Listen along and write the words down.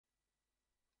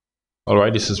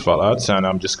Alright, this is Falat, and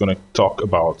I'm just going to talk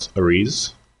about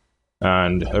arrays.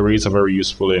 And arrays are very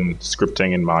useful in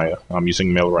scripting in Maya. I'm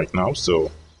using Mel right now,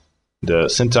 so the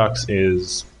syntax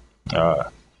is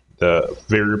the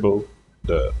variable,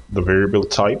 the variable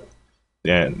type,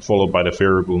 then followed by the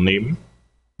variable name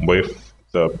with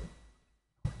the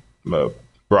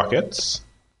brackets,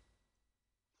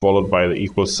 followed by the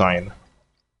equal sign.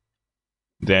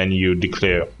 Then you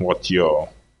declare what your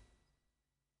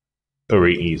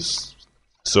array is.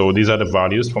 So these are the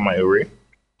values for my array.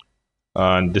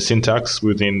 And the syntax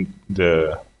within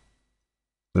the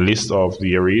list of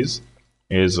the arrays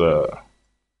is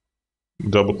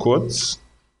double quotes,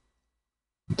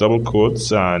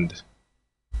 and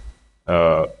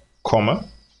comma.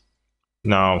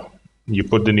 Now you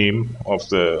put the name of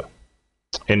the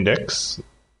index,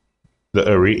 the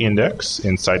array index,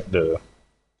 inside the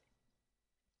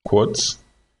quotes,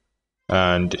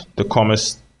 and the comma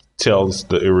tells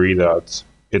the array that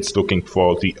it's looking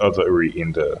for the other array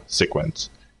in the sequence.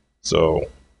 So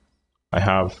I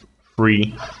have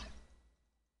 3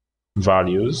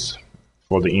 values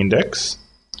for the index.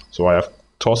 So I have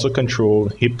torso control,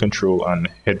 hip control, and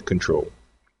head control.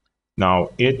 Now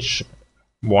each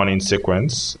one in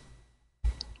sequence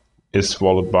is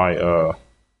followed by a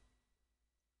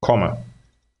comma.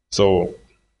 So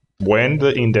when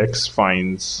the index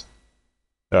finds,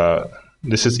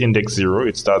 this is index 0,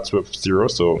 it starts with 0,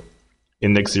 so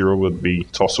index 0 would be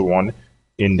torso 1,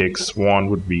 index 1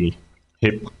 would be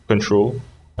hip control,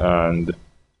 and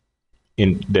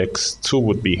index 2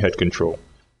 would be head control.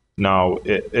 Now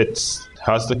it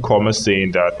has the comma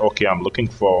saying that, okay, I'm looking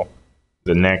for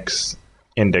the next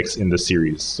index in the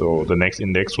series. So the next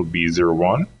index will be 0,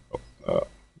 1,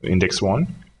 index 1.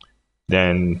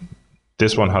 Then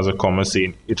this one has a comma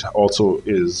saying it also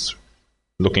is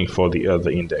looking for the other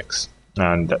index,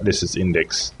 and this is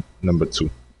index number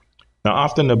 2. Now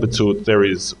after number 2,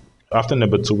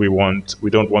 we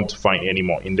don't want to find any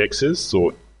more indexes,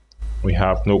 so we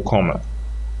have no comma.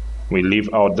 We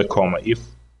leave out the comma. If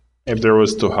there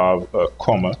was to have a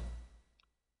comma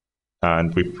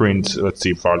and we print, let's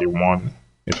say, value 1,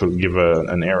 it will give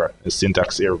an error, a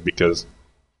syntax error, because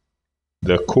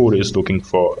the code is looking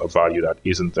for a value that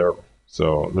isn't there.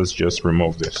 So let's just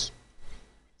remove this.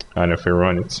 And if we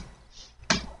run it,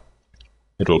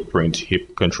 it will print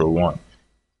hip control 1.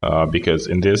 Because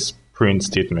in this print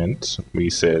statement, we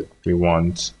said we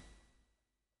want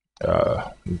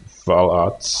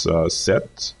valarts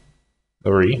set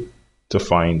array to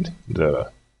find the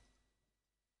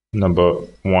number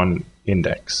 1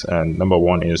 index, and number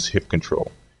 1 is hip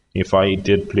control. If I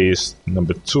did place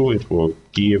number 2, it will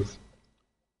give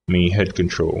me head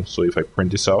control. So if I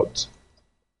print this out,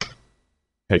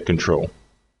 head control.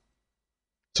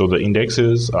 So the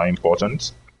indexes are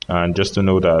important, and just to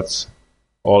know that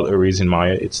all arrays in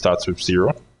Maya, it starts with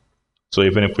 0. So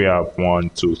even if we have 1,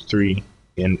 2, 3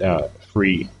 in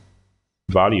 3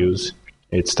 values,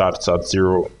 it starts at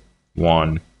 0,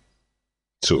 1,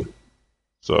 2.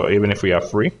 So even if we have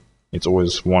 3, it's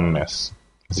always 1 less.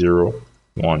 0,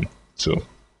 1, 2.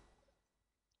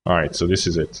 All right, so this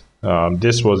is it.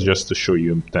 This was just to show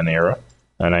you an error,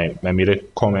 and I made a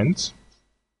comment.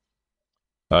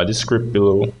 This script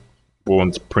below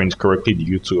won't print correctly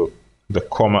due to the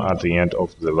comma at the end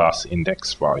of the last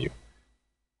index value.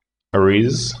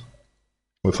 Arrays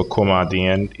with a comma at the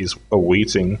end is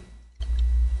awaiting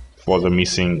for the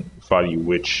missing value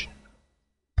which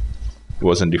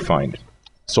wasn't defined.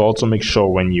 So also make sure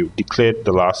when you declare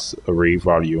the last array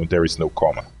value, there is no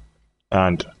comma.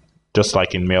 And just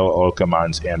like in Mel, all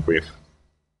commands end with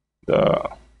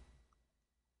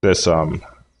this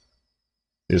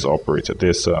operator,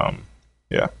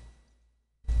 yeah.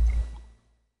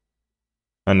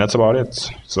 And that's about it.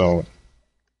 So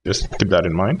just keep that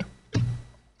in mind.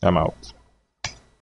 I'm out.